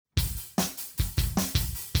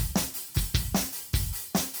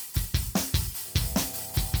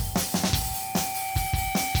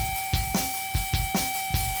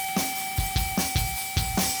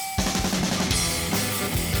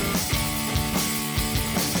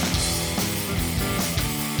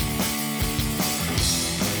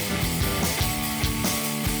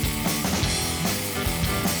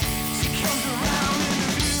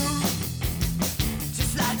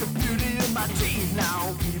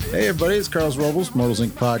Hey everybody, it's Carl's Robles, Mortals Inc.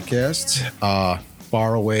 podcast.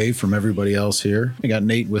 Far away from everybody else here. I got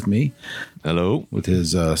Nate with me. Hello. With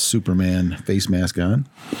his Superman face mask on.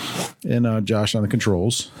 And Josh on the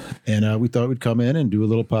controls. And we thought we'd come in and do a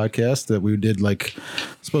little podcast that we did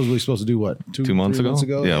supposedly supposed to do what? 2 months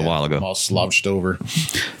ago? Yeah, a while ago. I'm all slouched over.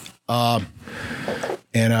 And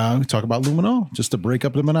we talk about Luminal, just to break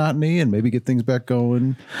up the monotony and maybe get things back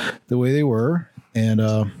going the way they were. And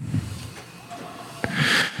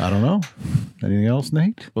I don't know. Anything else,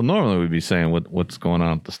 Nate? Well, normally we'd be saying what's going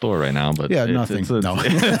on at the store right now, but yeah, nothing. No.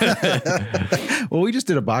 Well, we just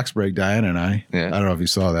did a box break, Diane and I. Yeah. I don't know if you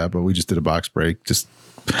saw that, but we just did a box break.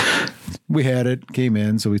 We had it, came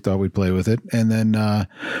in, so we thought we'd play with it. And then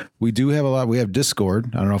we do have a lot. We have Discord.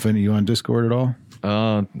 I don't know if any of you on Discord at all.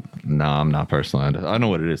 No, I'm not personally. I know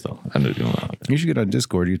what it is though. I know you know about it. You should get on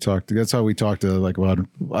Discord. That's how we talk to a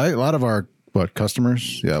lot of our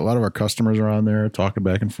customers. Yeah, a lot of our customers are on there talking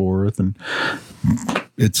back and forth, and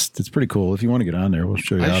it's pretty cool. If you want to get on there, we'll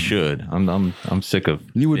show you. I should. I'm sick of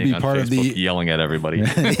you would be part Facebook of the yelling at everybody.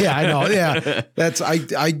 Yeah, I know. Yeah, that's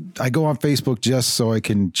I go on Facebook just so I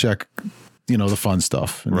can check the fun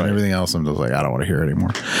stuff and everything else. I'm just like, I don't want to hear it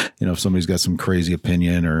anymore. If somebody's got some crazy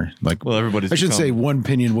opinion or I should say one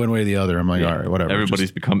opinion one way or the other. I'm like, all right, whatever.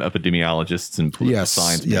 Everybody's become epidemiologists and political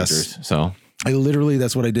science majors. So I literally,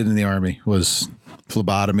 that's what I did in the Army, was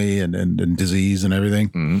phlebotomy and disease and everything.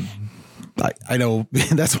 Mm-hmm. I know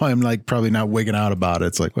that's why I'm probably not wigging out about it.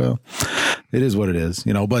 It's like, well, it is what it is,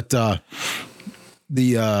 but what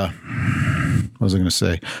was I going to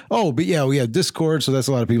say? Oh, but yeah, we have Discord. So that's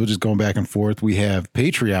a lot of people just going back and forth. We have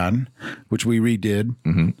Patreon, which we redid.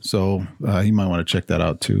 Mm-hmm. So you might want to check that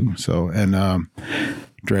out too. So, and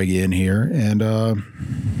drag you in here and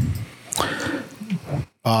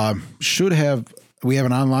we have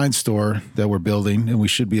an online store that we're building, and we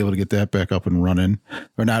should be able to get that back up and running,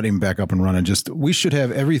 or not even back up and running. We should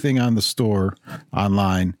have everything on the store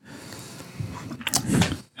online.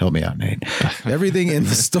 Help me out, Nate. Everything in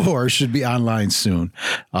the store should be online soon.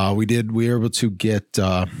 We were able to get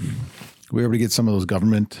some of those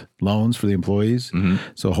government loans for the employees. Mm-hmm.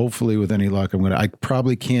 So hopefully with any luck, I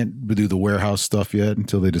probably can't do the warehouse stuff yet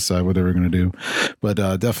until they decide what they're going to do, but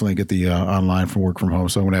definitely get the online for work from home.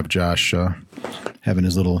 So I'm going to have Josh having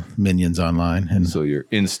his little minions online. And so your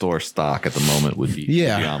in-store stock at the moment would be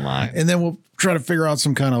online. And then we'll try to figure out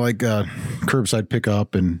some kind of curbside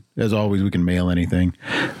pickup. And as always, we can mail anything.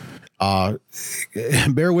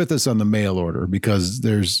 Bear with us on the mail order because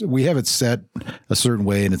we have it set a certain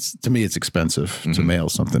way, and to me it's expensive to mail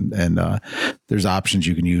something, and there's options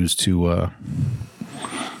you can use to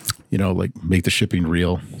make the shipping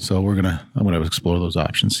real. So I'm gonna explore those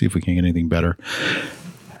options, see if we can get anything better.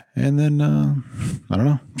 And then I don't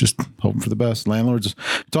know, just hoping for the best. Landlords,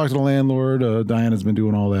 talk to the landlord. Diana's been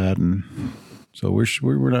doing all that, and so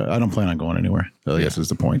we're not. I don't plan on going anywhere. I guess is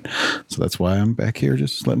the point. So that's why I'm back here,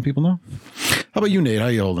 just letting people know. How about you, Nate? How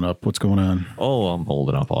you holding up? What's going on? Oh, I'm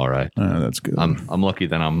holding up all right. That's good. I'm lucky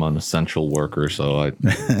that I'm an essential worker, so I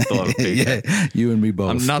still have a paycheck. Yeah, you and me both.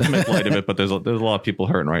 I'm not to make light of it, but there's a lot of people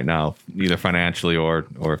hurting right now, either financially or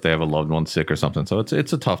if they have a loved one sick or something. So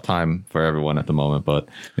it's a tough time for everyone at the moment. But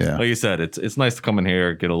like you said, it's nice to come in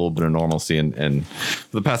here, get a little bit of normalcy, and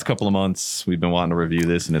for the past couple of months we've been wanting to review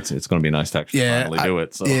this, and it's going to be nice to actually finally do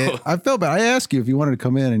it. So I felt bad. I asked you if you wanted to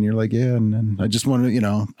come in, and you're like, yeah, and I just wanted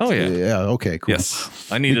to, Oh yeah, yeah, okay, cool. Yes,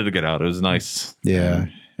 I needed to get out. It was nice. Yeah.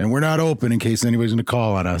 And we're not open in case anybody's going to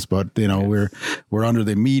call on us, but we're under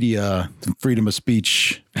the media freedom of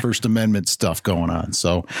speech, First Amendment stuff going on.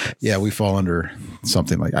 So yeah, we fall under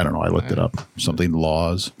something like, I don't know, I looked it up, something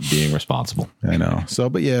laws. Being responsible. I know. So,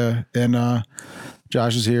 but yeah, and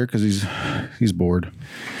Josh is here because he's bored.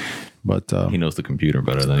 But he knows the computer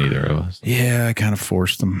better than either of us. Yeah, I kind of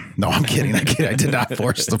forced him. No, I'm kidding. I did not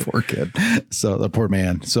force the poor kid. So the poor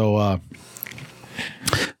man. So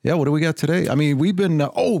yeah, what do we got today? I mean, we've been.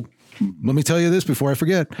 Let me tell you this before I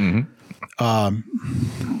forget. Mm-hmm.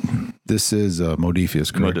 This is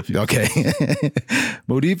Modifius, correct? Modifius. Okay.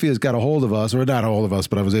 Modifius got a hold of us, or not a hold of us,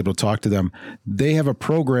 but I was able to talk to them. They have a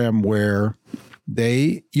program where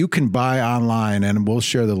you can buy online, and we'll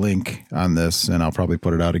share the link on this, and I'll probably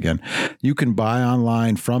put it out again. You can buy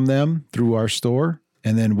online from them through our store,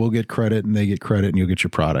 and then we'll get credit and they get credit, and you'll get your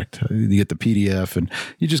product. You get the PDF, and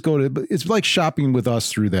you just it's like shopping with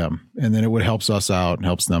us through them, and then it helps us out and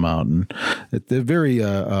helps them out. And they're very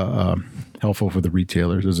helpful for the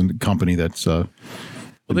retailers. There's a company that's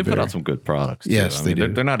Well, they put out some good products. Too. Yes, they do.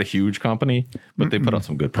 They're not a huge company, but they put out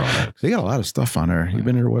some good products. They got a lot of stuff on there. You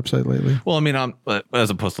been to their website lately? Well, I mean, as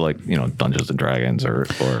opposed to like Dungeons and Dragons or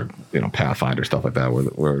Pathfinder stuff like that,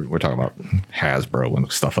 we're talking about Hasbro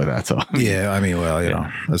and stuff like that. So yeah, I mean, well, you know,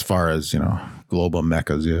 as far as global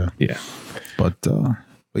mechas, yeah. But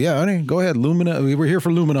yeah, honey, go ahead. We're here for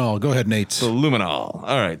Luminal. Go ahead, Nate. So Luminal. All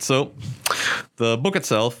right. So the book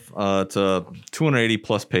itself, it's 280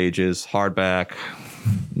 plus pages, hardback,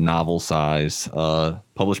 novel size,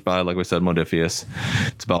 published by, like we said, Modifius.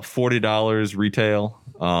 It's about $40 retail.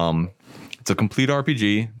 It's a complete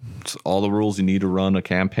RPG. It's all the rules you need to run a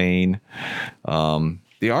campaign. The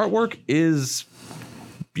artwork is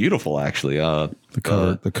beautiful, actually.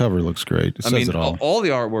 The cover looks great. It says it all. All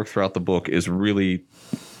the artwork throughout the book is really,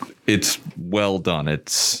 it's well done.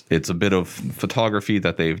 It's a bit of photography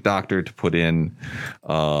that they've doctored to put in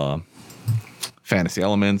fantasy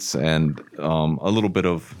elements and a little bit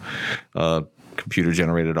of computer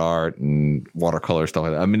generated art and watercolor stuff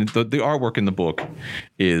like that. I mean, the artwork in the book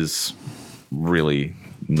is really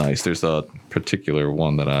nice. There's a particular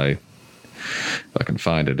one that if I can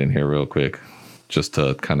find it in here real quick, just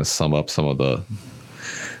to kind of sum up some of the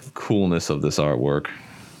coolness of this artwork.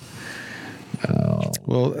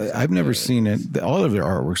 Well, I've never seen it. All of their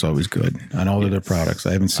artwork's always good on all of their products.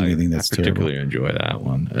 I haven't seen anything that's I particularly enjoy that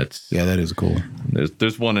one. That is cool.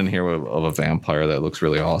 There's one in here of a vampire that looks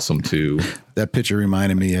really awesome too. That picture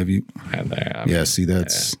reminded me of you. And see,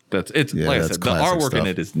 that's like I said, the artwork stuff in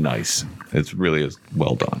it is nice. It really is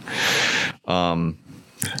well done.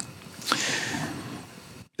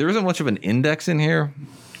 There isn't much of an index in here,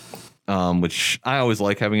 which I always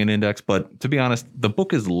like having an index. But to be honest, the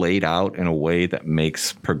book is laid out in a way that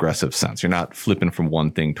makes progressive sense. You're not flipping from one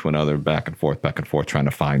thing to another, back and forth, trying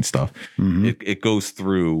to find stuff. Mm-hmm. It goes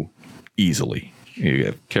through easily. You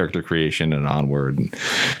get character creation and onward, and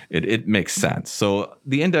it makes sense. So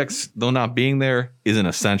the index, though not being there, isn't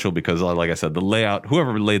essential because, like I said, the layout,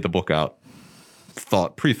 whoever laid the book out,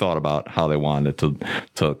 pre-thought about how they wanted it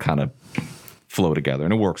to kind of flow together,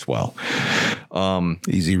 and it works well.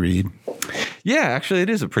 Easy read. Yeah, actually, it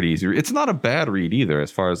is a pretty easy read. It's not a bad read either, as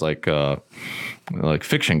far as like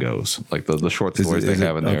fiction goes. Like the short stories they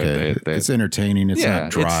have in there. Okay. It's entertaining. It's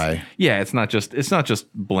not dry. It's not just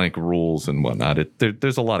blank rules and whatnot.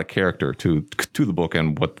 There's a lot of character to the book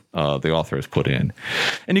and what the author has put in,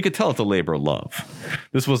 and you could tell it's a labor of love.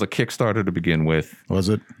 This was a Kickstarter to begin with. Was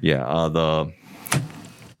it? Yeah.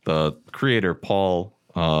 The creator, Paul.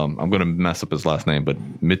 I'm going to mess up his last name, but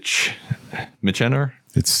Mitchener.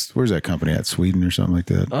 Where's that company at? Sweden or something like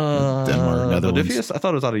that? Denmark, Netherlands. Modifius? I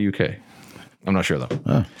thought it was out of UK. I'm not sure though.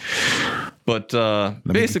 Oh. But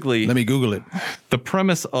basically, let me Google it. The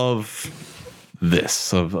premise of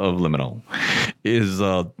this of Liminal is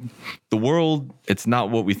the world. It's not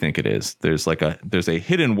what we think it is. There's a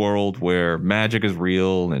hidden world where magic is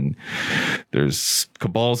real, and there's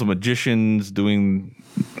cabals of magicians doing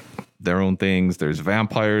their own things. There's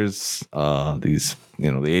vampires, these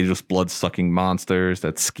the ageless blood-sucking monsters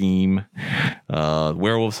that scheme,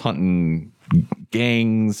 werewolves hunting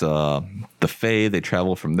gangs, the Fae, they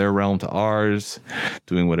travel from their realm to ours,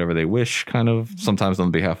 doing whatever they wish, kind of, sometimes on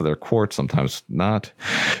behalf of their court, sometimes not.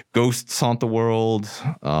 Ghosts haunt the world,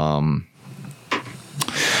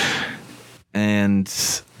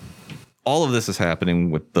 and all of this is happening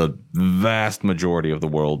with the vast majority of the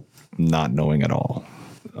world not knowing at all.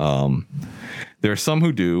 There are some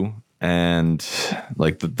who do, and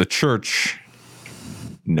like the church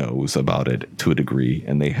knows about it to a degree,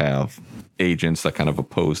 and they have agents that kind of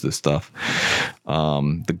oppose this stuff.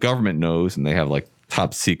 The government knows, and they have like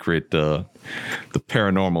top secret the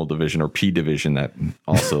paranormal division or P division that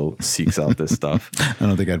also seeks out this stuff. I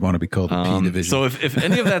don't think I'd want to be called the P division. So if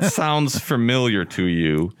any of that sounds familiar to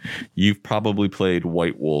you, you've probably played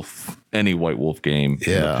any White Wolf game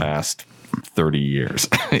in the past 30 years,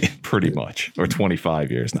 pretty much, or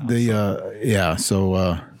 25 years now. They are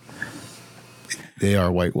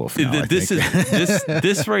White Wolf now,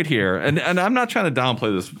 this right here, and I'm not trying to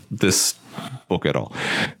downplay this book at all,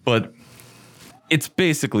 but it's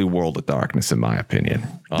basically World of Darkness in my opinion.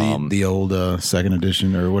 The old second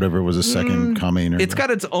edition or whatever was a second coming. It's got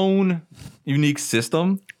its own unique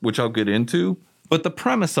system, which I'll get into, but the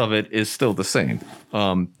premise of it is still the same.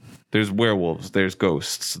 There's werewolves, there's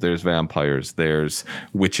ghosts, there's vampires, there's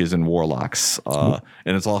witches and warlocks, and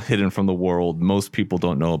it's all hidden from the world. Most people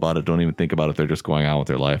don't know about it, don't even think about it. They're just going on with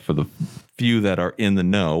their life. For the few that are in the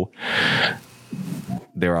know,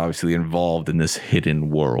 they're obviously involved in this hidden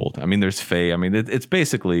world. I mean, there's Fae. I mean, it's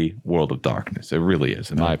basically World of Darkness. It really is.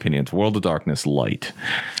 In my opinion, it's World of Darkness light.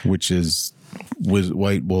 Which is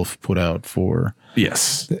White Wolf put out for.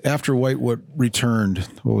 Yes. After White Wolf returned,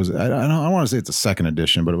 what was it? I want to say it's a second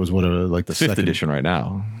edition, but it was like the fifth edition right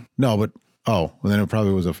now. No, but then it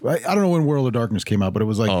probably was I don't know when World of Darkness came out, but it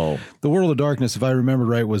was like the World of Darkness, if I remember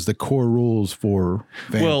right, was the core rules for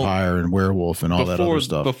vampire and werewolf and all that other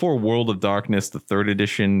stuff. Before World of Darkness, the third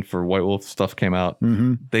edition for White Wolf stuff came out.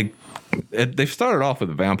 They started off with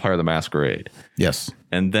Vampire the Masquerade. Yes.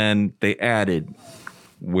 And then they added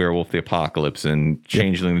Werewolf the Apocalypse and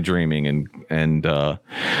Changeling the Dreaming and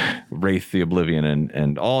Wraith the Oblivion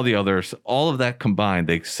and all the others. All of that combined,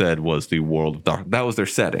 they said, was the World of Darkness. That was their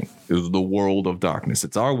setting. It was the World of Darkness.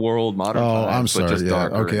 It's our world, modern times, I'm sorry. but just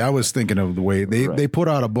darker. Okay, I was thinking of the way they put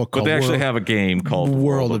out a book called But they actually have a game called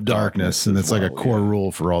World of Darkness, and it's like a core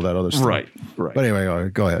rule for all that other stuff. Right. But anyway,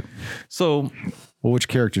 go ahead. So... Well, which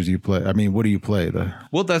characters do you play? I mean, what do you play?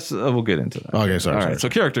 Well, that's we'll get into that. Okay, sorry. All right, so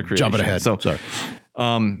character creation. Jumping ahead. So, sorry.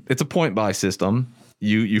 It's a point buy system.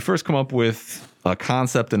 You first come up with a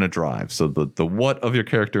concept and a drive. So the what of your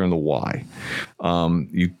character and the why.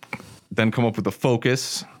 You then come up with a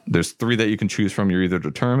focus. There's 3 that you can choose from. You're either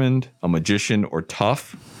determined, a magician, or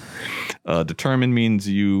tough. Determined means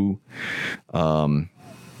you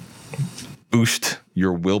boost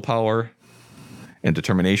your willpower and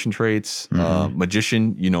determination traits.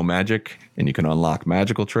 Magician, you know magic, and you can unlock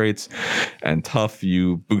magical traits. And tough,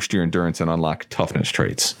 you boost your endurance and unlock toughness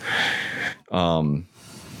traits.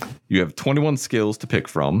 You have 21 skills to pick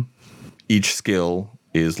from. Each skill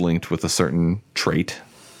is linked with a certain trait.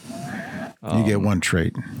 You get one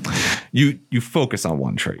trait. You focus on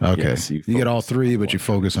one trait. Okay. Yes, you get all 3, but you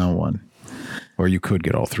focus on one. Or you could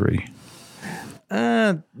get all 3.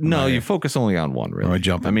 No, you focus only on one, really.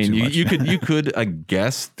 I mean, you could, I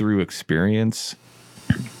guess, through experience,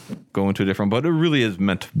 go into a different, but it really is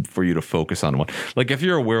meant for you to focus on one. Like if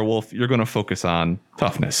you're a werewolf, you're going to focus on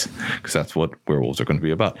toughness because that's what werewolves are going to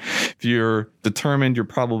be about. If you're determined, you're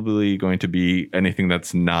probably going to be anything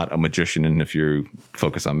that's not a magician. And if you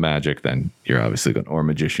focus on magic, then you're obviously or a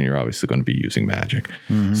magician, you're obviously going to be using magic.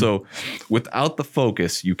 So without the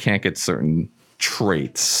focus, you can't get certain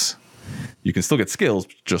traits. You can still get skills,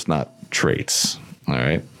 just not traits. All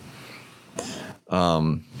right.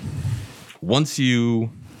 Once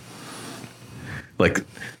you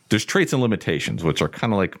there's traits and limitations, which are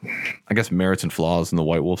kind of like, I guess, merits and flaws in the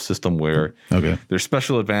White Wolf system, where there's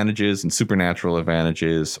special advantages and supernatural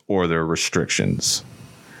advantages, or there are restrictions.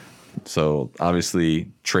 So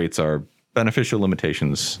obviously, traits are beneficial,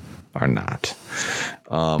 limitations are not.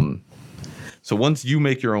 So once you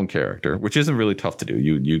make your own character, which isn't really tough to do,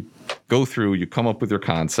 you go through, you come up with your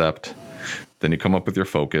concept, then you come up with your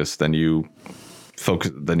focus, then you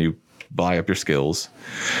buy up your skills,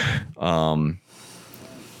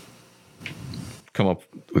 come up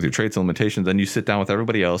with your traits and limitations, then you sit down with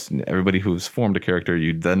everybody else and everybody who's formed a character,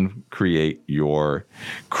 you then create your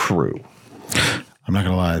crew. I'm not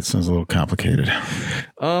going to lie, it sounds a little complicated.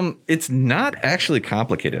 It's not actually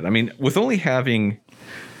complicated. I mean, with only having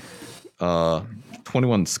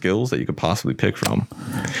 21 skills that you could possibly pick from.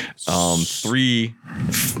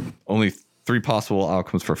 Only three possible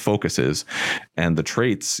outcomes for focuses, and the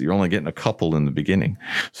traits, you're only getting a couple in the beginning.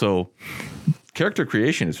 So character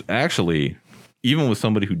creation is actually, even with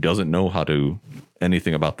somebody who doesn't know how to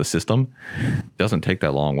anything about the system, doesn't take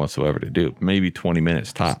that long whatsoever to do. Maybe 20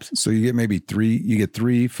 minutes tops. So you get maybe three. You get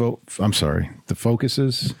three. The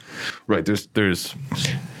focuses. Right.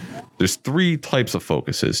 There's 3 types of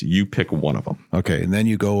focuses. You pick one of them. Okay, and then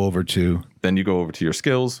you go over to your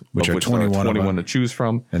skills, which are 21 to choose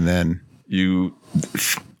from, and then you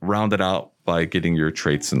round it out by getting your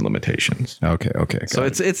traits and limitations. Okay. So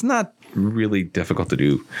it's not really difficult to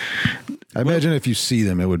do. I imagine if you see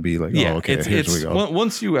them, it would be like, yeah, here's where we go.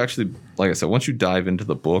 Once you actually, like I said, once you dive into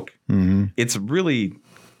the book, it's really,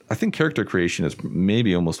 I think character creation is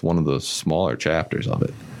maybe almost one of the smaller chapters of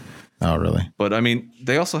it. Oh, really? But I mean,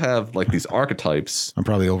 they also have like these archetypes. I'm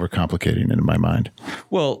probably overcomplicating it in my mind.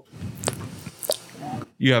 Well,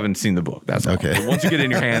 you haven't seen the book. That's okay. But once you get it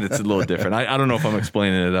in your hand, it's a little different. I don't know if I'm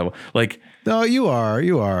explaining it that way. Like, no, you are.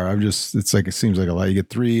 I'm just, it's like, it seems like a lot. You get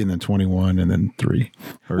 3 and then 21 and then 3.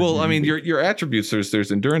 Well, I mean, your attributes,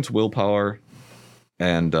 there's endurance, willpower,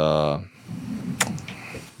 and what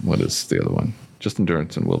is the other one? Just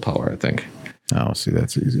endurance and willpower, I think. Oh, see,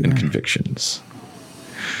 that's easy. And convictions.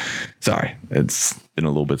 Sorry, it's been a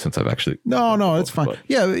little bit since I've actually. No, it's fine.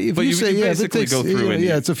 Yeah, but you say basically go through and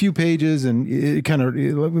it's a few pages, and it kind of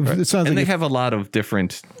it sounds. And like they have a lot of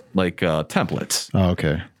different templates. Oh,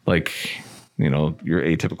 okay. Like your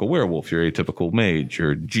atypical werewolf, your atypical mage,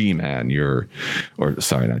 your G-man,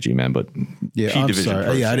 not G-man, but I'm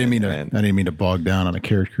sorry. Yeah, I didn't mean to bog down on a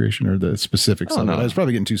character creation or the specifics of it. I was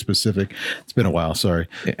probably getting too specific. It's been a while, sorry.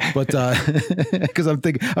 But because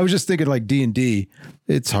I was just thinking like D&D,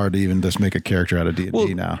 it's hard to even just make a character out of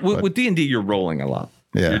D&D now. With D&D, you're rolling a lot.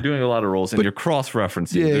 Yeah. You're doing a lot of roles and you're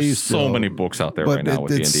cross-referencing. There's so many books out there right now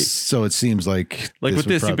with D&D. So it seems like with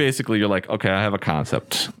this, you basically, you're like, okay, I have a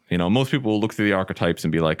concept. Most people will look through the archetypes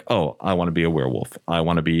and be like, oh, I want to be a werewolf. I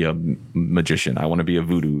want to be a magician. I want to be a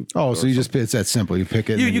voodoo. Oh, so it's that simple. You pick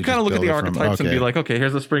it. You kind of look at the archetypes and be like, okay,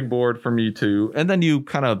 here's a springboard for me to, and then you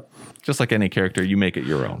kind of, just like any character, you make it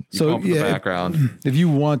your own. You come up with the background. If you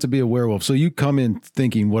want to be a werewolf, so you come in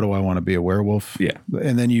thinking, what do I want to be, a werewolf? Yeah.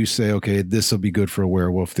 And then you say, okay, this will be good for a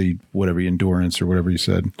werewolf, the whatever endurance or whatever you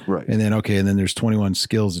said. Right. And then there's 21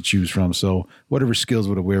 skills to choose from. So whatever skills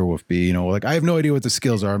would a werewolf be? Like I have no idea what the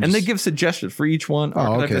skills are. They give suggestions for each one.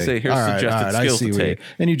 Oh, okay. They say, here's suggested skills to take.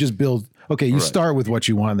 And you just build. Okay, you start with what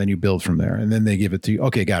you want, and then you build from there, and then they give it to you.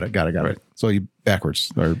 Okay, got it. So you backwards,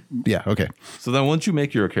 okay. So then once you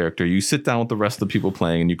make your character, you sit down with the rest of the people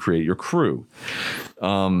playing, and you create your crew.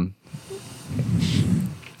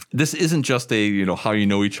 This isn't just a how you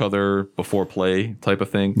know each other before play type of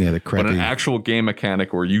thing. Yeah, but an actual game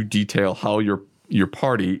mechanic where you detail how your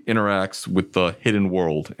party interacts with the hidden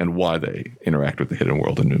world and why they interact with the hidden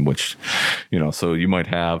world, and in which, so you might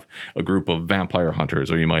have a group of vampire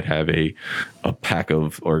hunters, or you might have a pack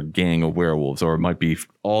of or gang of werewolves, or it might be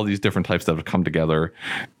all these different types that have come together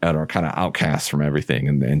and are kind of outcasts from everything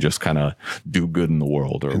and just kind of do good in the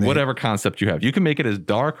world, or whatever concept you have. You can make it as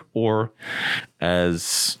dark or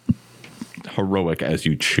as heroic as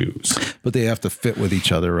you choose, but they have to fit with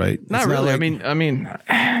each other, right? Not really. I mean,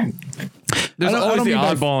 there's always the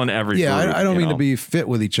oddball in every group. I don't mean to be fit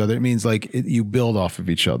with each other. It means like you build off of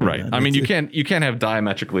each other, right? I mean, you can't have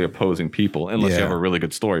diametrically opposing people unless you have a really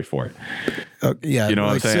good story for it. What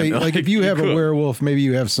I'm saying? Like if you have a werewolf, maybe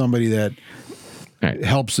you have somebody that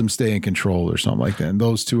helps them stay in control or something like that. And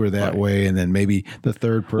those two are that way. And then maybe the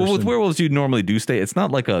third person. Well, with werewolves, you normally do stay. It's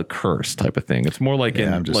not like a curse type of thing. It's more like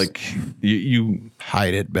you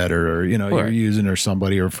hide it better, or you're using or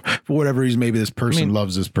somebody, or for whatever reason, maybe this person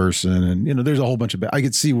loves this person, and there's a whole bunch of. I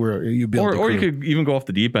could see where you build. Or you could even go off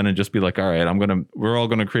the deep end and just be like, all right, we're all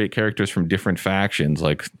gonna create characters from different factions,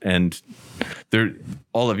 and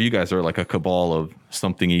all of you guys are like a cabal of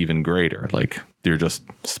something even greater, like. They're just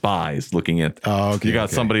spies looking at. You got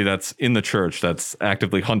somebody that's in the church that's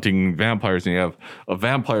actively hunting vampires, and you have a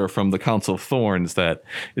vampire from the Council of Thorns that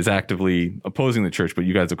is actively opposing the church. But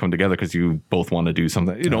you guys have come together because you both want to do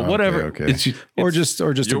something. Whatever. Okay. Or just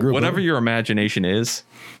a group. Whatever your imagination is,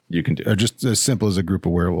 you can do. Or just as simple as a group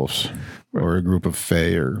of werewolves, or a group of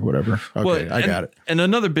fae, or whatever. Okay, I got it. And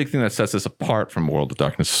another big thing that sets this apart from World of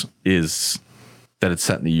Darkness is that it's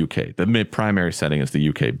set in the UK. The primary setting is the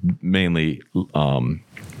UK, mainly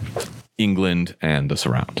England and the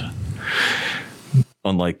surround.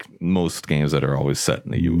 Unlike most games that are always set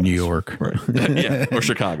in the US. New York. Right. Yeah, or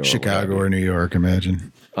Chicago. Chicago or New York,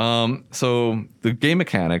 imagine. So the game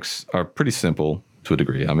mechanics are pretty simple to a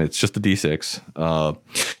degree. I mean, it's just a D6.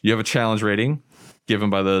 You have a challenge rating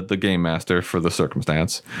given by the game master for the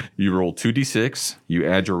circumstance. You roll 2d6. You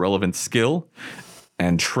add your relevant skill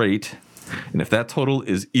and trait. And if that total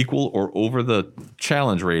is equal or over the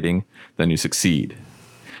challenge rating, then you succeed.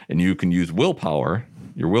 And you can use willpower,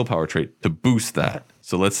 your willpower trait, to boost that.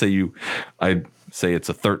 So let's say I'd say it's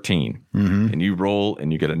a 13, and you roll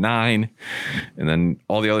and you get a 9, and then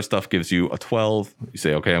all the other stuff gives you a 12. You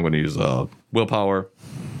say, okay, I'm going to use willpower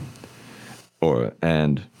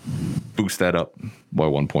and boost that up by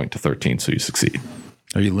 1 point to 13, so you succeed.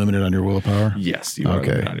 Are you limited on your willpower? Yes, you are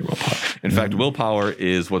limited on your willpower. In fact, willpower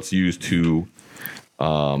is what's used to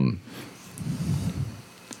kind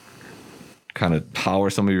of power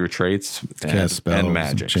some of your traits cast spells and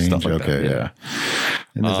magic, stuff like that. Yeah.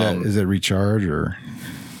 And is it recharge, or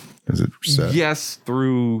is it set? Yes,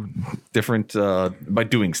 through different by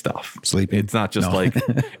doing stuff. Sleeping. It's not just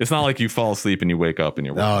it's not like you fall asleep and you wake up and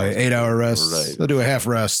you're 8-hour rest. Right. I'll do a half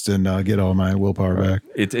rest and get all my willpower back.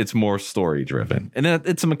 It's more story driven, and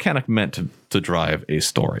it's a mechanic meant to drive a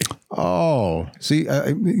story. Oh, see,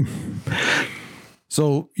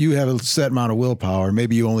 so you have a set amount of willpower.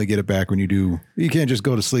 Maybe you only get it back when you do. You can't just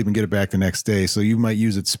go to sleep and get it back the next day. So you might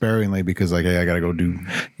use it sparingly because, hey, I got to go do,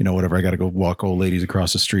 whatever. I got to go walk old ladies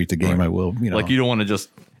across the street to gain my will. Like you don't want to just.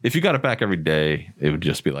 If you got it back every day, it would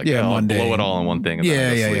just be like, I'll blow it all in one thing. And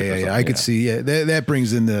yeah. I could see, that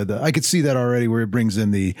brings in I could see that already, where it brings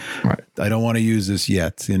in I don't want to use this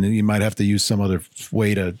yet. And you might have to use some other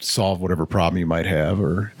way to solve whatever problem you might have,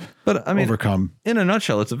 or But I mean, overcome. In a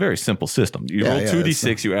nutshell, it's a very simple system. You roll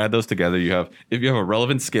 2d6, you add those together. If you have a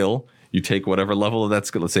relevant skill, you take whatever level of that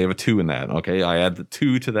skill. Let's say I have a 2 in that. Okay, I add the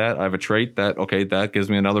 2 to that. I have a trait that gives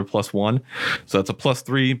me another +1. So that's a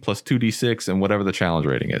 +3 plus 2d6 and whatever the challenge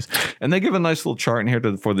rating is. And they give a nice little chart in here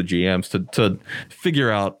for the GMs to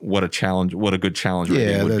figure out what a good challenge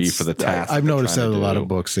rating would be for the task. I've noticed that in a lot of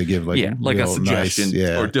books they give like a suggestion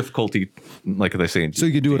or difficulty, like they say. So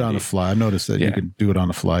you can do it on the fly. I've noticed that you can do it on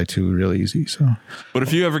the fly too, real easy. So, but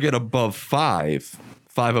if you ever get above 5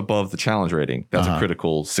 above the challenge rating, that's a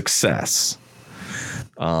critical success,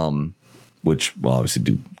 which will obviously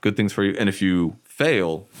do good things for you. And if you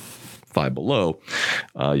fail 5 below,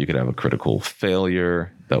 you could have a critical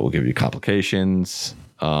failure that will give you complications,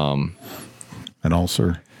 an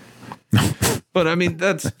ulcer. But I mean,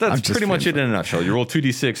 that's pretty much it in a nutshell. You roll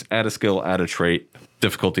 2d6, add a skill, add a trait,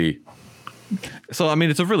 difficulty. So, I mean,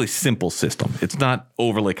 it's a really simple system. It's not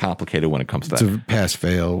overly complicated when it comes to that. It's a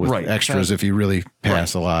pass-fail with extras if you really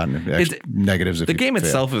pass a lot, and negatives if you fail. The game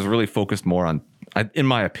itself is really focused more on, in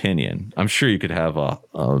my opinion, I'm sure you could have a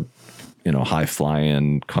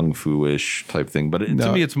high-flying, kung fu-ish type thing, but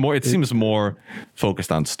to me, it seems more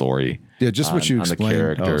focused on story. Yeah, just what you explained. The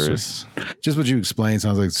characters. Just what you explained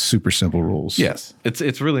sounds like super simple rules. Yes,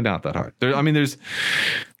 it's really not that hard.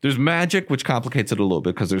 There's magic, which complicates it a little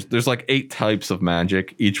bit because there's like 8 types of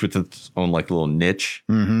magic, each with its own like little niche,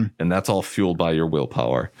 and that's all fueled by your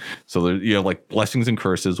willpower. So you have like blessings and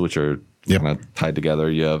curses, which are kind of tied together.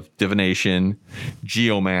 You have divination,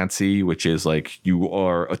 geomancy, which is like you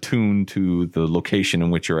are attuned to the location in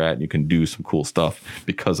which you're at, and you can do some cool stuff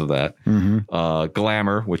because of that.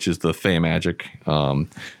 Glamour, which is the fey magic.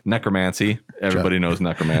 Necromancy, everybody knows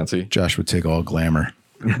necromancy. Josh would take all glamour.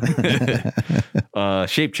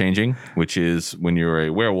 Shape changing, which is when you're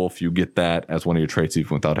a werewolf, you get that as one of your traits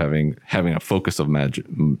even without having a focus of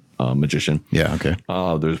magician. Yeah, okay.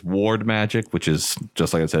 There's ward magic, which is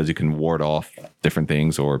just like it says, you can ward off different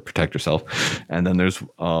things or protect yourself. And then there's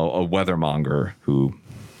a weathermonger who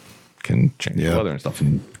can change the weather and stuff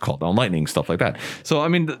and call down lightning, stuff like that. So, I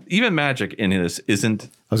mean, even magic in this isn't.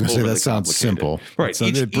 I was going to say that sounds simple. Right. So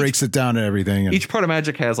it breaks it down to everything. Each part of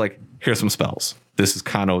magic has like, here's some spells. This is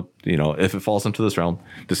kind of, if it falls into this realm,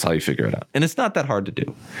 this is how you figure it out. And it's not that hard to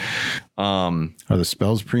do. Are the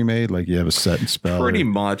spells pre-made? Like you have a set spell? Pretty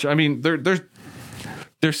much. I mean,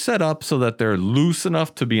 they're set up so that they're loose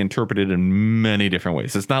enough to be interpreted in many different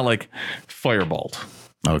ways. It's not like Firebolt.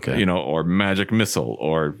 Okay. Or magic missile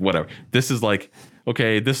or whatever. This is like,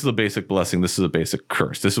 okay, this is a basic blessing. This is a basic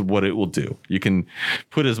curse. This is what it will do. You can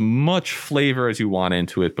put as much flavor as you want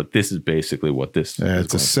into it, but this is basically what this is.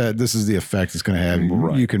 It's a set. This is the effect it's going to have.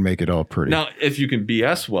 Right. You can make it all pretty. Now, if you can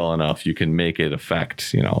BS well enough, you can make it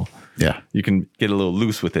affect, Yeah. You can get a little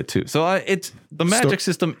loose with it too. So the magic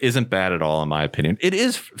system isn't bad at all, in my opinion. It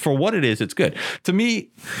is, for what it is, it's good. To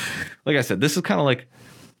me, like I said, this is kind of like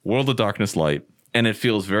World of Darkness Light. And it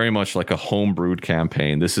feels very much like a homebrewed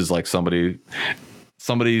campaign. This is like somebody's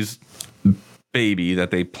baby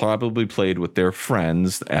that they probably played with their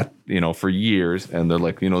friends for years, and they're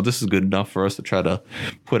like, this is good enough for us to try to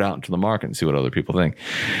put out into the market and see what other people think.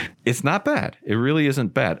 It's not bad. It really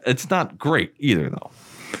isn't bad. It's not great either, though.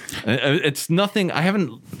 It's nothing. I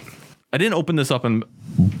didn't open this up and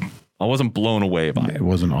I wasn't blown away by it. It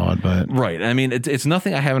wasn't awed by it. Right. I mean, it's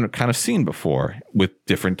nothing I haven't kind of seen before with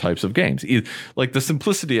different types of games. Like the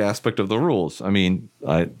simplicity aspect of the rules. I mean,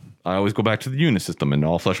 I always go back to the unit system and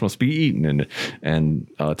all flesh must be eaten and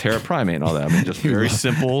Terra Primate and all that. I mean, just very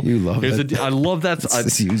simple. You love it. I love that.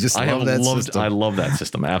 You just love that system. I love that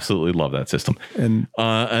system. Absolutely love that system. And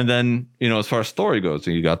then, as far as story goes,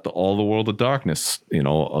 you got all the World of Darkness, a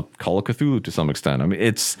Call of Cthulhu to some extent. I mean,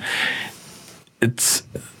 it's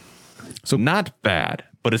so not bad,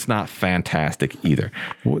 but it's not fantastic either.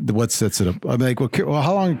 What sets it up? I mean,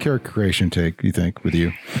 how long did character creation take, you think, with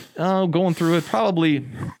you? Going through it, probably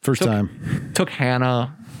first time. Took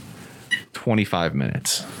Hannah 25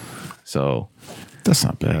 minutes. So that's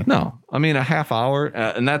not bad. No, I mean a half hour,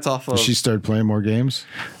 and that's off of. She started playing more games.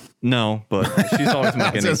 No, but she's always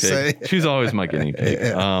my guinea pig. She's always my guinea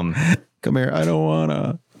pig. Come here, I don't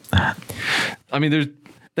wanna. I mean,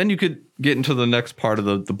 then you could get into the next part of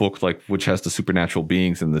the book, like which has the supernatural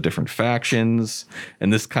beings and the different factions,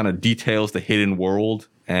 and this kind of details the hidden world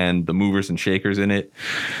and the movers and shakers in it.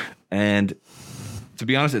 And to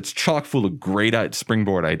be honest, it's chock full of great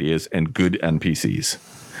springboard ideas and good NPCs.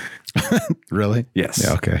 Really? Yes.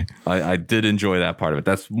 Yeah, okay. I did enjoy that part of it.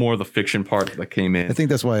 That's more the fiction part that came in. I think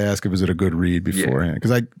that's why I asked if was it a good read beforehand,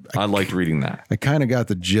 because I liked reading that. I kind of got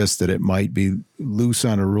the gist that it might be loose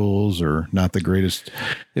on the rules or not the greatest.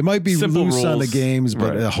 It might be simple loose rules on the games,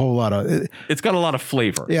 but a whole lot of it's got a lot of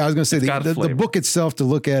flavor. Yeah, I was going to say the book itself, to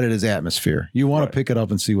look at it, is atmosphere. You want to pick it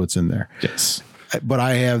up and see what's in there. Yes. But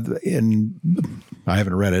I haven't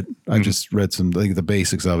read it. I just read some the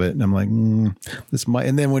basics of it, and I'm like, this might.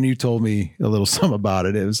 And then when you told me a little something about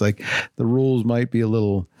it, it was like the rules might be a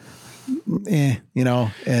little,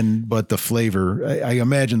 but the flavor. I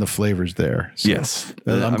imagine the flavor's there. So yes,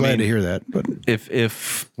 I'm glad to hear that. But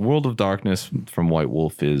if World of Darkness from White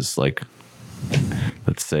Wolf is like,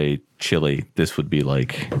 let's say, chili, this would be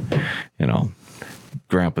like,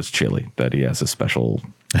 Grandpa's chili that he has a special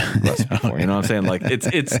recipe for. You know what I'm saying? Like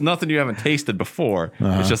it's nothing you haven't tasted before.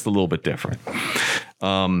 It's just a little bit different.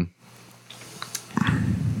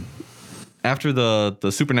 After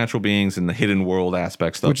the supernatural beings and the hidden world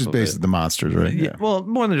aspect stuff, which is basically the monsters, right? Yeah. Well,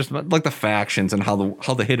 more than just like the factions and how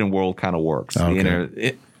the hidden world kind of works.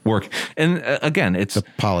 Okay. Work. And again, it's the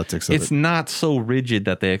politics of it. It's not so rigid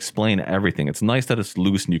that they explain everything. It's nice that it's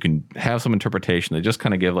loose and you can have some interpretation. They just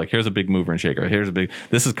kind of give like, here's a big mover and shaker.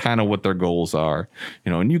 This is kind of what their goals are,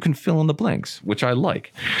 and you can fill in the blanks, which I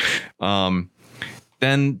like.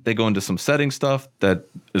 Then they go into some setting stuff that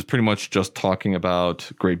is pretty much just talking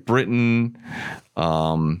about Great Britain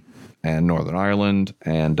and Northern Ireland.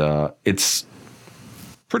 And it's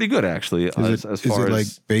pretty good, actually. Is it like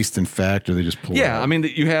based in fact, or they just pull it out? I mean,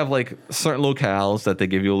 you have like certain locales that they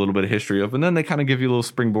give you a little bit of history of, and then they kind of give you little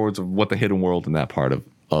springboards of what the hidden world in that part of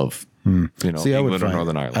England or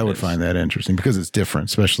Northern Ireland I would find that interesting because it's different,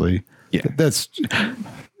 especially that's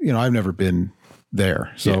I've never been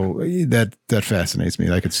there, so that fascinates me.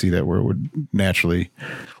 I could see that where it would naturally.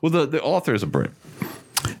 Well, the author is a Brit.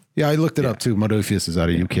 Yeah, I looked it up too. Modiphius is out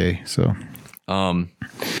of UK, so.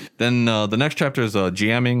 Then the next chapter is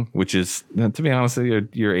GMing, which is, to be honest, your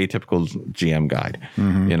atypical GM guide.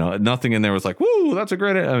 Mm-hmm. Nothing in there was like, "Woo, that's a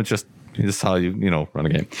great." It's just how you run a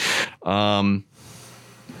game.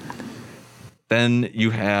 Then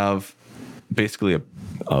you have basically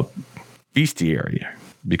a bestiary,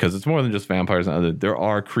 because it's more than just vampires. There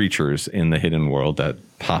are creatures in the hidden world that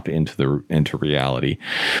pop into reality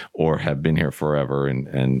or have been here forever.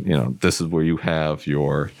 And this is where you have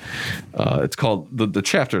your, it's called, the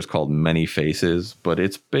chapter is called Many Faces, but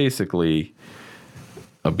it's basically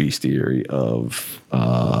a bestiary of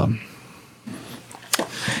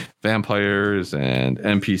vampires and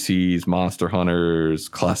NPCs, monster hunters,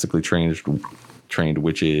 classically trained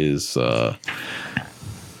witches,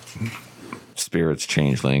 spirits,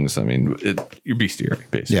 changelings. I mean, your bestiary,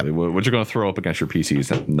 basically. Yep. What you're going to throw up against your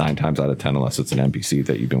PCs 9 times out of 10, unless it's an NPC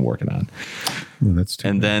that you've been working on. Well, that's too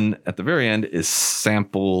bad. Then at the very end is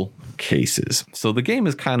sample cases. So the game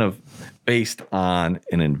is kind of based on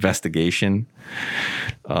an investigation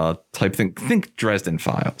type thing. Think Dresden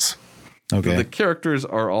Files. Okay. So the characters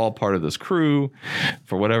are all part of this crew.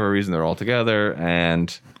 For whatever reason, they're all together.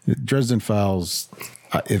 And Dresden Files,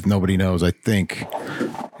 if nobody knows, I think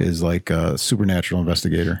is like a supernatural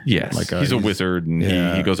investigator. Yes, like he's a wizard, and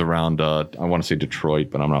he goes around. I want to say Detroit,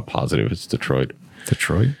 but I'm not positive it's Detroit.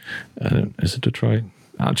 Detroit? Is it Detroit?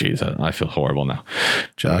 Oh, geez, I feel horrible now.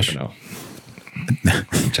 Josh, no.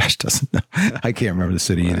 Josh doesn't know. I can't remember the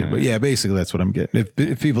city either. But yeah, basically that's what I'm getting.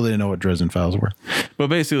 If people didn't know what Dresden Files were, but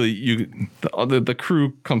basically, the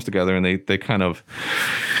crew comes together and they kind of.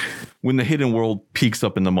 When the hidden world peaks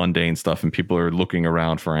up in the mundane stuff and people are looking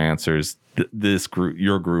around for answers, this group,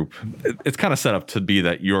 your group, it's kind of set up to be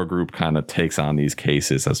that your group kind of takes on these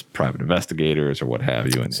cases as private investigators or what have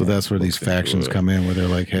you. And so that's where these factions come in, where they're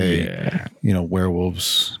like, hey,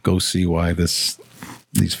 werewolves, go see why these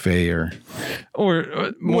fae are.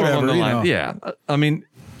 Or more along the line. Yeah. I mean,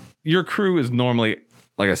 your crew is normally,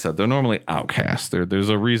 like I said, they're normally outcasts. There's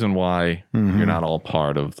a reason why you're not all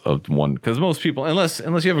part of one. Because most people, unless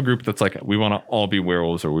you have a group that's like, we want to all be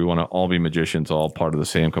werewolves or we want to all be magicians, all part of the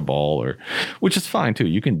same cabal, which is fine too.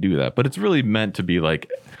 You can do that. But it's really meant to be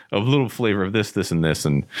like a little flavor of this, and this,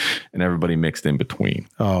 and everybody mixed in between.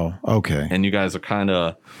 Oh, okay. And you guys are kind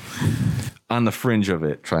of on the fringe of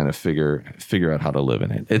it, trying to figure out how to live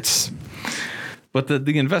in it. But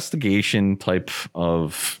the investigation type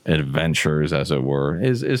of adventures, as it were,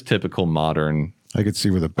 is typical modern. I could see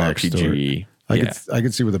where the backstory. RPG. I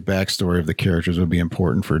could see where the backstory of the characters would be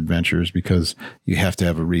important for adventures, because you have to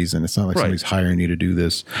have a reason. It's not like somebody's hiring you to do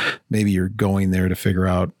this. Maybe you're going there to figure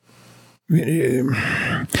out.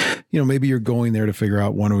 maybe you're going there to figure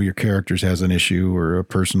out one of your characters has an issue or a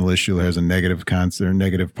personal issue that has a negative concept or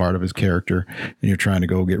negative part of his character, and you're trying to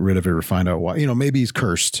go get rid of it or find out why. Maybe he's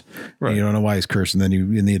cursed. Right. And you don't know why he's cursed, and then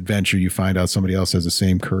in the adventure you find out somebody else has the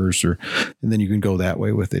same curse, and then you can go that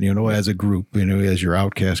way with it. As a group, as your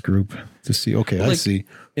outcast group to see. Okay, I see.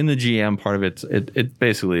 In the GM part of it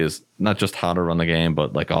basically is not just how to run the game,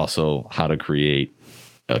 but like also how to create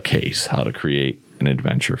a case, how to create an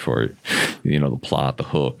adventure for it, the plot, the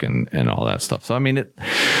hook, and all that stuff. So I mean,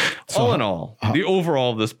 all in all, the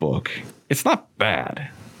overall of this book, it's not bad.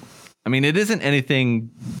 I mean, it isn't anything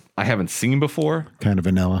I haven't seen before. Kind of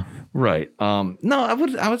vanilla, right? No, I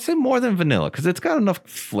would say more than vanilla, because it's got enough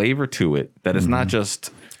flavor to it that it's not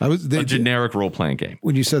just a generic role playing game.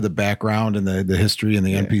 When you said the background and the history and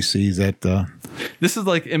the NPCs, that this is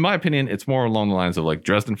like, in my opinion, it's more along the lines of like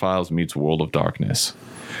Dresden Files meets World of Darkness.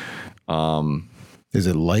 Is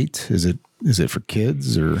it light? Is it for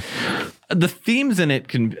kids, or the themes in it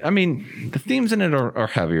the themes in it are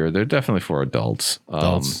heavier. They're definitely for adults.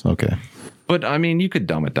 Okay. But I mean, you could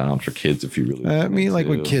dumb it down for kids if you really I mean, like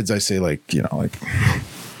with kids, I say like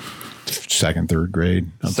second, third grade.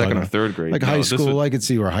 Second or third grade. Like high school, I could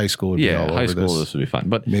see where high school would be all over high school, this would be fine.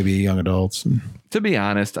 But maybe young adults. To be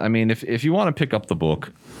honest, I mean, if you want to pick up the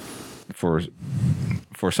book for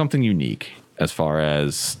something unique, as far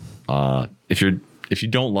as if you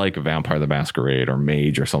don't like Vampire the Masquerade or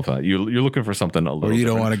Mage or something like that, you're looking for something a little or you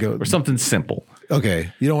don't want to go or something simple.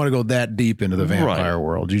 Okay. You don't want to go that deep into the vampire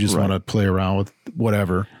world. You just want to play around with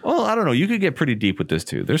whatever. Well, I don't know. You could get pretty deep with this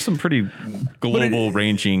too. There's some pretty global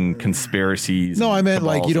ranging conspiracies. No, I meant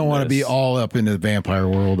like you don't want to be all up in the vampire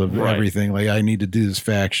world of everything. Like I need to do this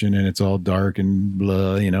faction and it's all dark and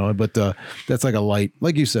blah, but that's like a light,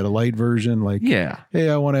 like you said, a light version. Like, hey,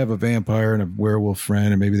 I want to have a vampire and a werewolf friend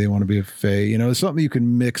and maybe they want to be a fae. It's something you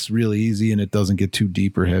can mix really easy and it doesn't get too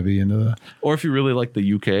deep or heavy into the. Or if you really like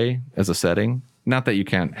the UK as a setting. Not that you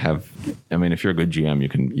can't have. I mean, if you're a good GM,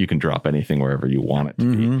 you can drop anything wherever you want it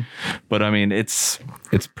to be. But I mean, it's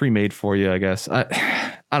pre-made for you, I guess.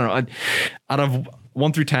 I don't know. Out of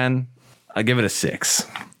 1 through 10, I give it a 6.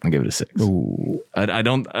 I give it a 6. Ooh.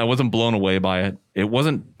 I wasn't blown away by it. It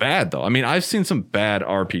wasn't bad though. I mean, I've seen some bad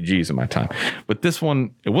RPGs in my time, but this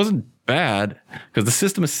one, it wasn't bad because the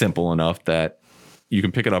system is simple enough that you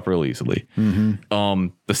can pick it up real easily.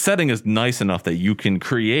 The setting is nice enough that you can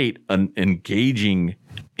create an engaging,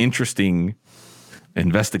 interesting,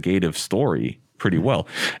 investigative story pretty well.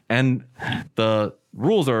 And the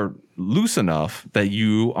rules are loose enough that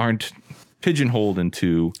you aren't pigeonholed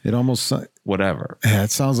into it almost whatever. Yeah,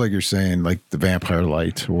 it sounds like you're saying like the Vampire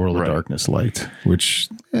Light, World of Darkness Light, which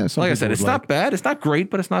like I said, it's not bad. It's not great,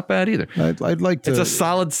 but it's not bad either. I'd like to. It's a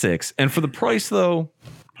solid 6. And for the price though,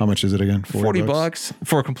 how much is it again? $40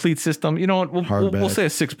 for a complete system. You know what? We'll say a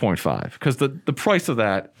 6.5 because the price of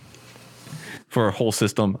that for a whole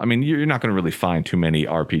system. I mean, you're not going to really find too many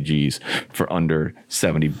RPGs for under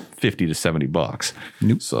 $50 to $70.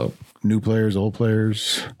 Nope. So new players, old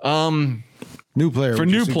players. New players. For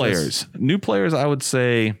new players, I would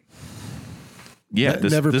say. Yeah,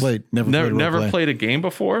 never played a game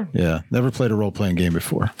before. Yeah, never played a role playing game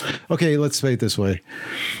before. Okay, let's say it this way.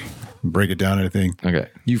 Break it down, anything. Okay.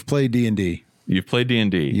 You've played D&D. You've played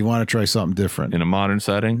D&D. You want to try something different. In a modern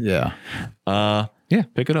setting? Yeah. Yeah,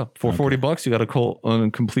 pick it up. For $40, you got a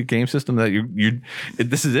complete game system that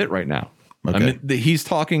this is it right now. Okay. I mean, he's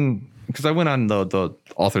talking, because I went on the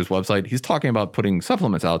author's website, he's talking about putting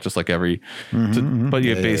supplements out just like but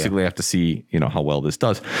you basically have to see, how well this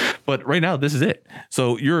does. But right now, this is it.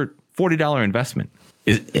 So your $40 investment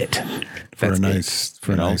is it for a nice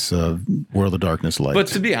World of Darkness light. But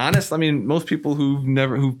to be honest, I mean, most people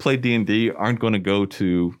who've played D&D aren't going to go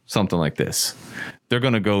to something like this. They're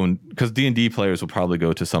going to go because D&D players will probably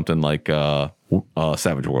go to something like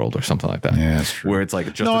Savage World or something like that. Yeah, that's true. Where it's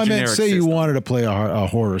like just I meant say system. You wanted to play a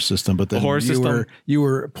horror system, but then you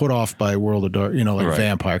were put off by World of Dark,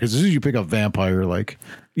 Vampire. Because as soon as you pick up Vampire,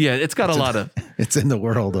 it's got a lot of it's in the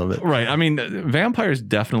world of it, right? I mean, Vampire is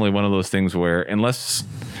definitely one of those things where unless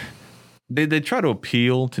they try to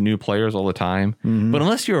appeal to new players all the time, but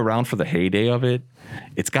unless you're around for the heyday of it,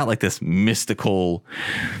 it's got like this mystical.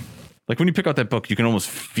 Like when you pick out that book, you can almost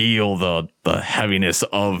feel the heaviness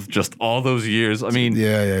of just all those years. I mean,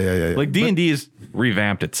 yeah. Like D&D has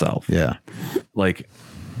revamped itself. Yeah. Like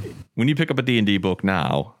when you pick up a D&D book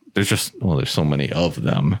now, there's so many of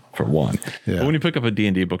them for one. Yeah. But when you pick up a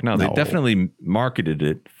D&D book now, they definitely marketed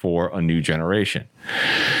it for a new generation.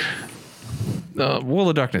 World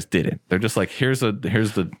of Darkness didn't. They're just like, I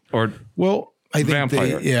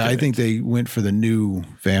think they went for the new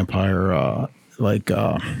vampire.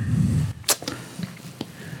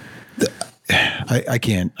 I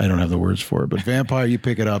can't. I don't have the words for it. But vampire, you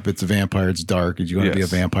pick it up. It's a vampire. It's dark. You want to be a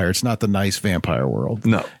vampire. It's not the nice vampire world.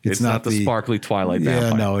 No, it's not the sparkly Twilight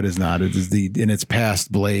vampire. Yeah, no, it is not. It is and it's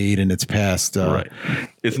past Blade and it's past right.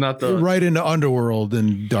 It's not the right into Underworld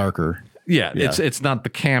and darker. Yeah, it's not the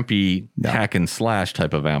campy hack and slash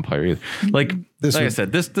type of vampire either. Like I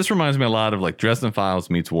said, this reminds me a lot of like Dresden Files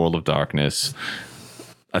meets World of Darkness.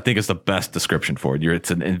 I think it's the best description for it. It's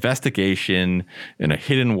an investigation in a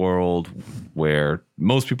hidden world where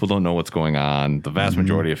most people don't know what's going on. The vast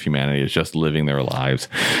majority of humanity is just living their lives.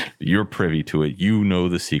 You're privy to it. You know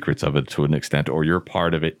the secrets of it to an extent, or you're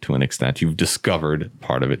part of it to an extent. You've discovered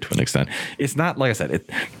part of it to an extent. It's not, like I said,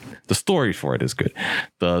 the story for it is good.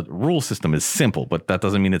 The rule system is simple, but that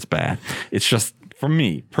doesn't mean it's bad. It's just, for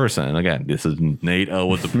me, personally, and again, this is Nate O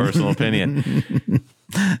with a personal opinion.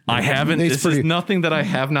 I haven't. This is nothing that I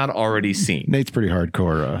have not already seen. Nate's pretty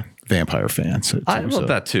hardcore vampire fan. So I love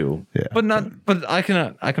that too. Yeah. But not. But I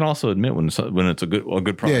can also admit when it's a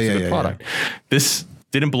good product. It's a good product. This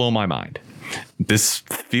didn't blow my mind. This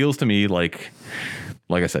feels to me like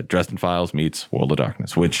I said, Dresden Files meets World of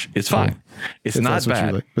Darkness, which is fine. It's not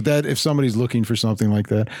bad. Like. But that if somebody's looking for something like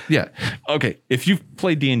that, okay. If you've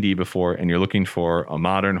played D&D before and you're looking for a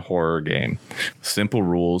modern horror game, simple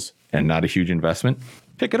rules and not a huge investment,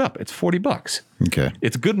 pick it up. It's $40. Okay.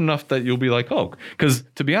 It's good enough that you'll be like, oh, because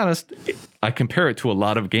to be honest, I compare it to a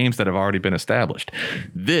lot of games that have already been established.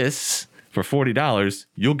 This, for $40,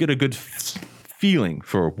 you'll get a good feeling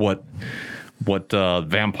for what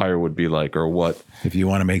vampire would be like, or what. If you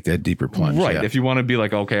want to make that deeper plunge. Right. Yeah. If you want to be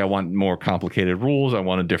like, okay, I want more complicated rules. I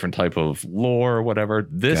want a different type of lore or whatever.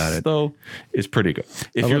 This, though, is pretty good.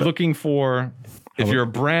 If you're looking for, if you're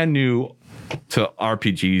brand new to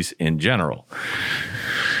RPGs in general,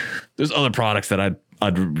 there's other products that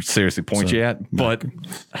I'd seriously point you at. But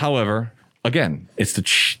however, again, it's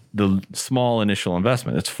the small initial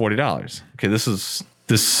investment. It's $40. Okay,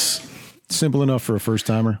 this simple enough for a first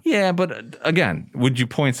timer. Yeah, but again, would you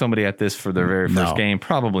point somebody at this for their very first game?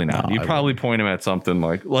 Probably not. No, you probably point them at something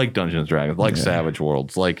like Dungeons and Dragons, like Savage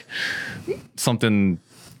Worlds, like something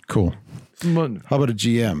cool. How about a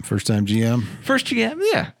GM? First time GM? First GM,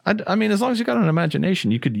 yeah. I mean, as long as you got an imagination,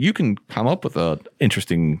 you can come up with an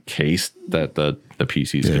interesting case that the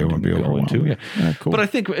PCs can go into. Yeah, cool. But I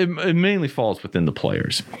think it mainly falls within the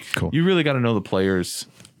players. Cool. You really got to know the players,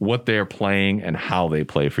 what they're playing, and how they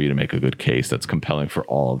play for you to make a good case that's compelling for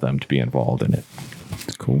all of them to be involved in it.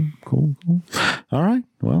 Cool. All right.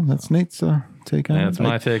 Well, that's Nate's take on it. That's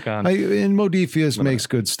my take on it. And Modiphius makes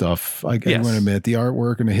good stuff. I want to admit, the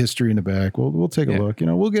artwork and the history in the back. We'll take a look.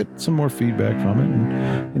 We'll get some more feedback from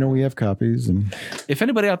it. And, we have copies. And if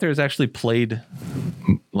anybody out there has actually played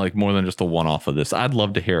like more than just a one-off of this, I'd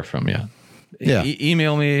love to hear from you. Yeah.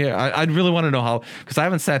 Email me. I'd really want to know how, because I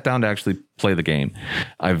haven't sat down to actually play the game.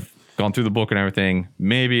 I've gone through the book and everything.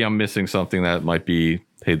 Maybe I'm missing something that might be,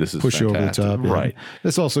 hey, this is push fantastic. You over the top. Yeah. Right.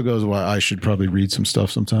 This also goes why I should probably read some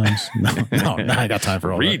stuff sometimes. No, I got time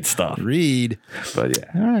for all read that. Stuff. Read. But yeah.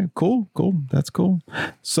 All right. Cool. That's cool.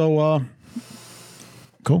 So,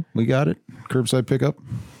 cool. We got it. Curbside pickup,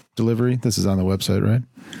 delivery. This is on the website, right?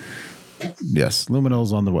 Yes.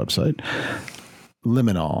 Liminal's on the website.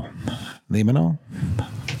 Liminal.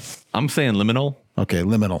 I'm saying liminal. Okay,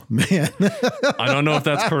 liminal. Man. I don't know if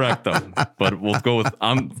that's correct, though, but we'll go with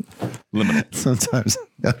liminal. Sometimes.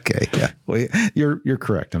 Okay, yeah. Well, you're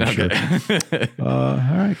correct, I'm sure. All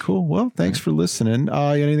right, cool. Well, thanks for listening.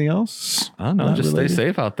 Anything else? I don't know. Just stay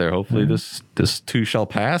safe out there. Hopefully this too shall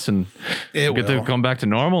pass and get to come back to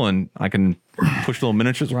normal, and I can push little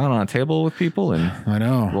miniatures around on a table with people and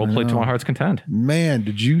role play to my heart's content. Man,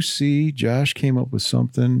 did you see Josh came up with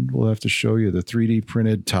something? We'll have to show you the 3D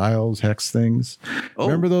printed tiles, hex things. Oh.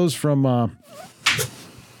 Remember those from oh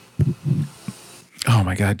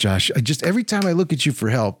my God, Josh. Every time I look at you for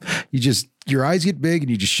help, your eyes get big and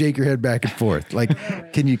you just shake your head back and forth. Like,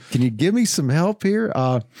 can you give me some help here?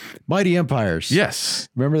 Mighty Empires. Yes.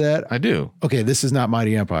 Remember that? I do. Okay, this is not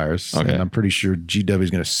Mighty Empires. Okay. And I'm pretty sure GW is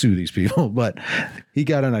going to sue these people, but he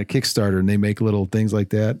got on a Kickstarter and they make little things like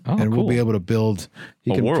that. Oh, and we'll be able to build.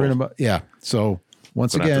 He can print them up. Yeah. So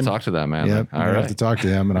once again, have to talk to that man. Yeah, I have to talk to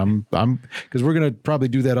him, and I'm because we're gonna probably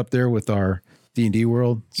do that up there with our D&D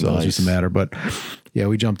world. So it's just a matter. But yeah,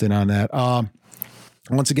 we jumped in on that.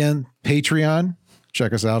 Once again, Patreon,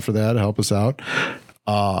 check us out for that. Help us out.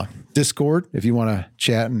 Discord, if you want to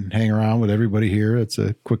chat and hang around with everybody here, it's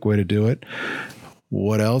a quick way to do it.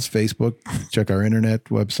 What else? Facebook. Check our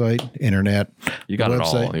website. You got it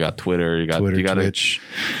all. You got Twitter. You got Twitch.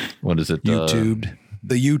 What is it? YouTube.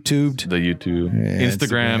 The YouTube,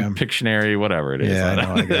 Instagram, Pictionary, whatever it is. Yeah, I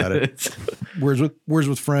know, I got it. Words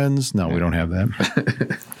with friends. No, we don't have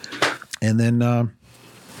that. And then,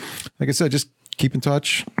 like I said, just keep in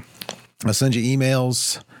touch. I'll send you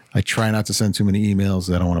emails. I try not to send too many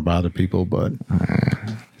emails. I don't want to bother people, but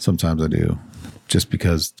sometimes I do, just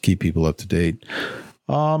because keep people up to date.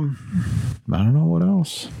 I don't know what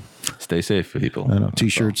else. Stay safe, people. I don't know.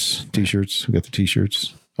 T-shirts. We got the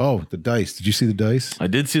T-shirts. Oh, the dice. Did you see the dice? I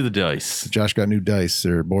did see the dice. Josh got new dice.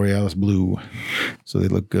 They're Borealis Blue. So they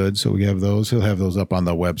look good. So we have those. He'll have those up on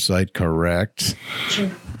the website, correct? Sure.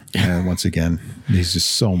 And once again, he's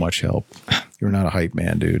just so much help. You're not a hype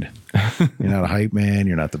man, dude. You're not a hype man.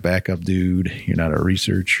 You're not the backup dude. You're not a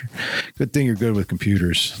researcher. Good thing you're good with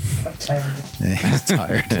computers. I'm tired. He's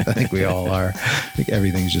tired. I think we all are. I think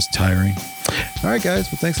everything's just tiring. All right, guys.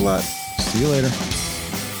 Well, thanks a lot. See you later.